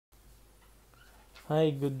Hi,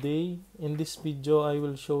 good day. In this video, I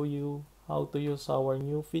will show you how to use our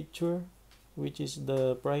new feature, which is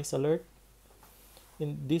the price alert.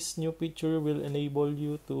 In this new feature will enable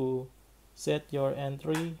you to set your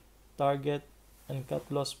entry, target, and cut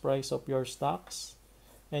loss price of your stocks,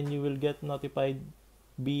 and you will get notified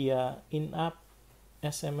via in-app,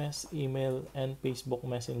 SMS, email, and Facebook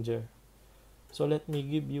Messenger. So let me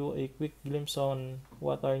give you a quick glimpse on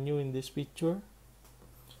what are new in this feature.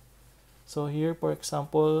 So here, for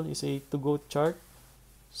example, is a to-go chart.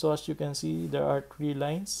 So as you can see, there are three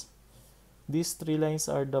lines. These three lines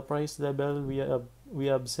are the price level we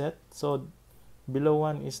have set. So below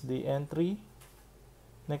one is the entry,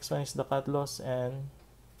 next one is the cut loss, and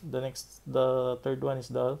the third one is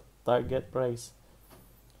the target price.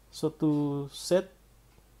 So to set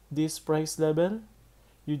this price level,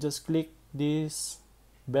 you just click this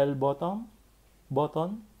bell button.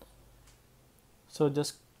 So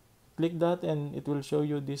just click that and it will show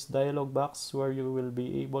you this dialog box where you will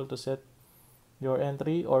be able to set your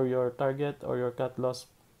entry or your target or your cut loss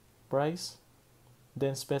price,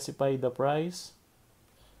 then specify the price,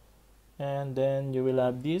 and then you will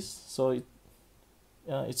have this. So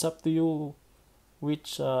it's up to you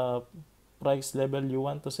which price level you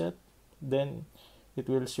want to set. Then it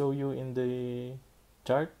will show you in the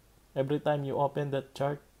chart. Every time you open that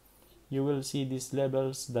chart, you will see these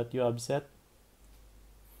levels that you have set.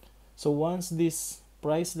 So once these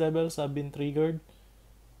price levels have been triggered,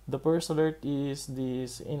 the first alert is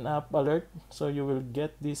this in-app alert. So you will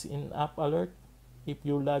get this in-app alert if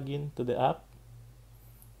you log in to the app.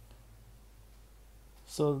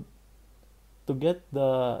 So to get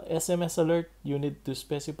the SMS alert, you need to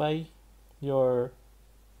specify your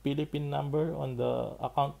Philippine number on the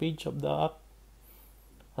account page of the app,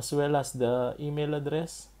 as well as the email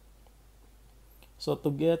address. So to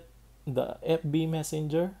get the FB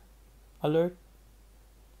Messenger alert,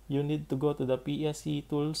 you need to go to the PSE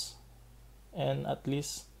tools and at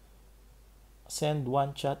least send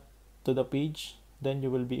one chat to the page. Then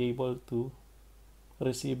you will be able to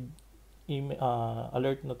receive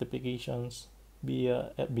alert notifications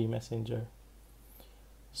via FB Messenger.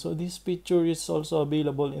 So this feature is also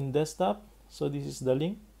available in desktop. So this is the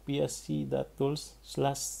link,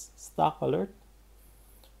 psc.tools/stock alert.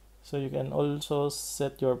 So you can also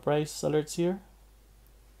set your price alerts here.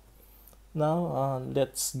 Now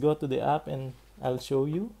let's go to the app and I'll show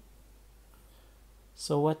you.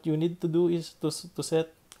 So what you need to do is to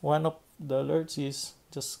set one of the alerts is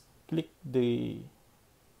just click the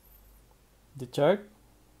chart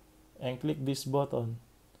and click this button.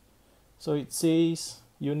 So it says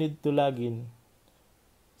you need to log in.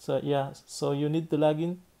 So you need to log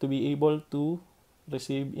in to be able to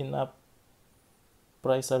receive in-app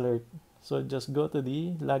price alert. So just go to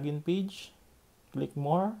the login page, click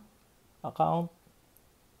more, account,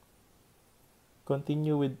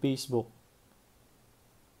 continue with Facebook.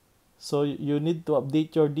 So you need to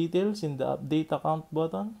update your details in the update account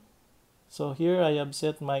button. So here I have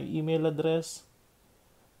set my email address,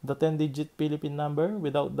 the 10-digit Philippine number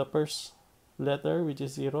without the first letter, which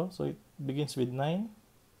is 0, so it begins with 9.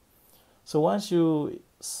 So once you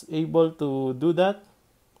able to do that,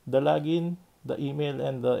 the login, the email,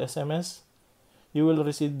 and the SMS, you will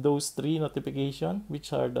receive those three notifications,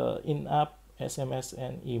 which are the in-app, SMS,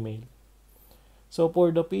 and email. So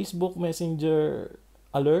for the Facebook Messenger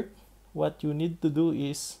alert, what you need to do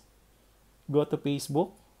is go to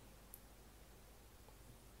Facebook,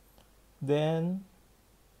 then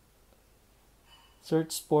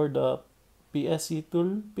search for the PSC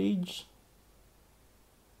tool page,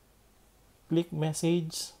 click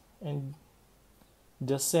message, and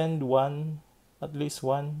just send at least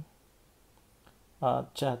one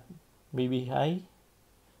chat, maybe hi.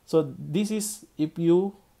 So this is if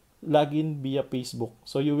you log in via Facebook.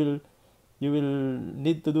 So you will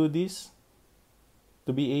need to do this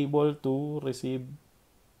to be able to receive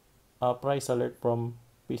a price alert from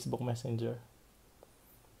Facebook Messenger.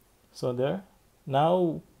 So there.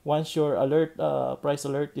 Now once your price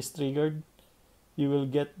alert is triggered, you will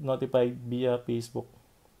get notified via Facebook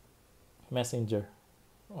Messenger.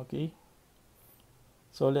 Okay.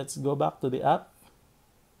 So let's go back to the app.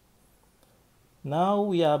 Now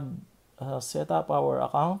we have set up our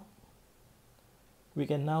account. We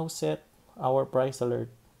can now set our price alert.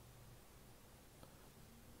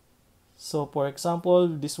 So for example,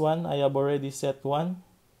 this one, I have already set one.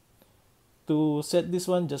 To set this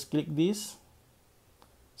one, just click this.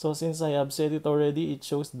 So since I have set it already, it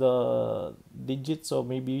shows the digits. So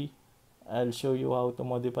maybe I'll show you how to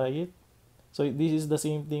modify it. So this is the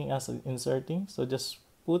same thing as inserting. So just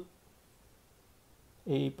put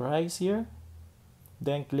a price here,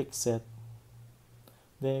 then click set.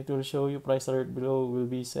 Then it will show you price alert below will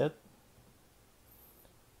be set.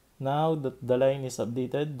 Now that the line is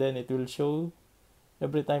updated, then it will show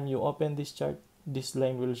every time you open this chart, this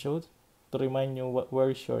line will show to remind you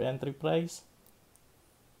where's your entry price.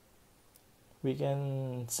 We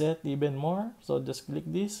can set even more, so just click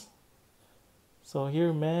this. So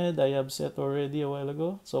here med I have set already a while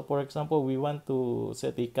ago. So for example, we want to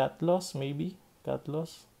set a cut loss, maybe cut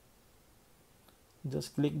loss.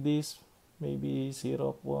 Just click this, maybe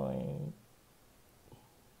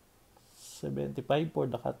 0.75 for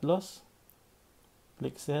the cut loss.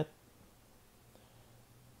 Click set.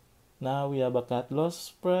 Now we have a cut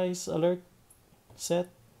loss price alert set.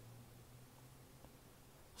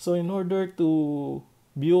 So in order to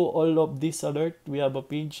view all of this alert, we have a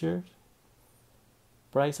page here,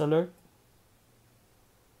 price alert.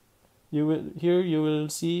 You will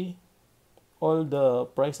see all the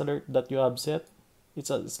price alert that you have set.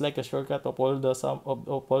 It's like a shortcut of all the sum of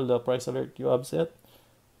all the price alert you have set.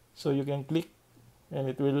 So you can click and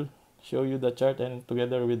it will show you the chart and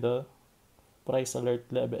together with the price alert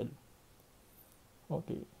level.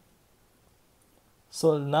 Okay.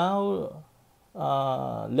 So now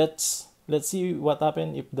let's see what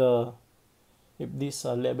happened if this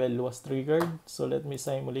level was triggered. So let me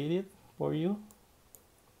simulate it for you.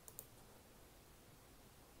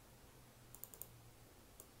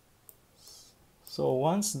 So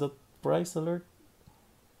once the price level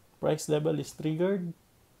is triggered,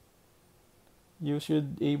 you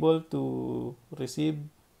should able to receive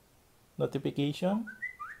notification.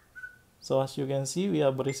 So as you can see, we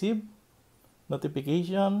have received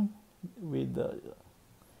notification with the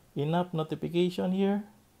enough notification here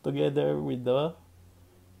together with the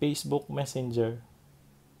Facebook Messenger.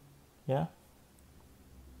 Yeah,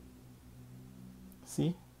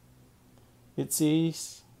 see, it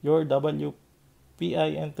says your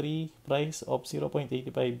WPI entry price of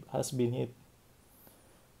 0.85 has been hit.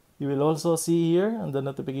 You will also see here on the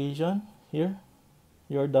notification here,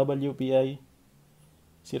 your WPI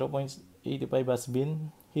 0.85 has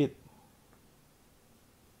been hit.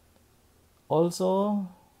 Also,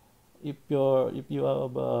 if you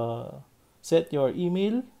have set your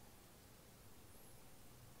email,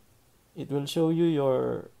 it will show you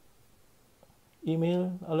your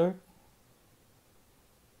email alert.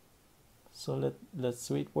 So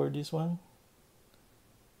let's wait for this one.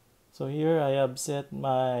 So here I have set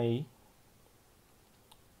my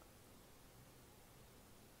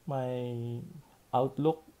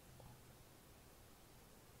Outlook.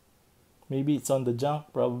 Maybe it's on the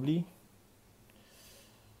junk, probably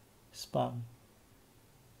spam.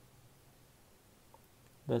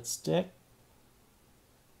 Let's check.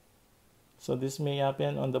 So this may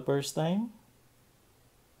happen on the first time.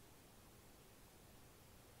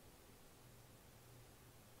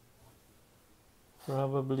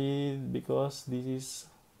 Probably because this is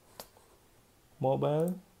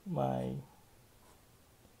mobile,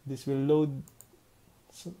 this will load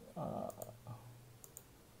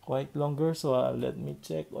quite longer. So let me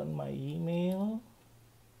check on my email.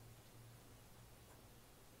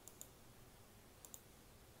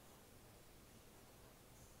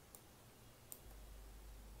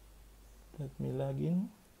 Let me log in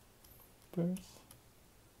first.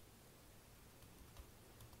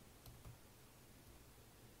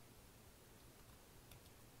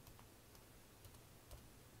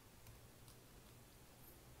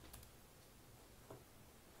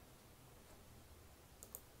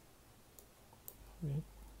 Wait.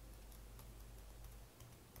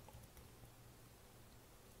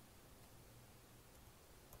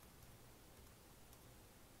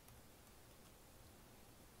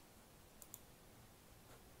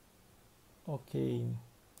 Okay.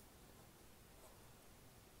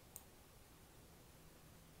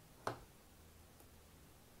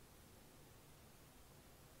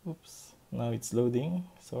 Oops. Now it's loading.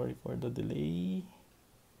 Sorry for the delay.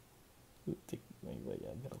 Take may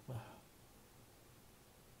bayad pa.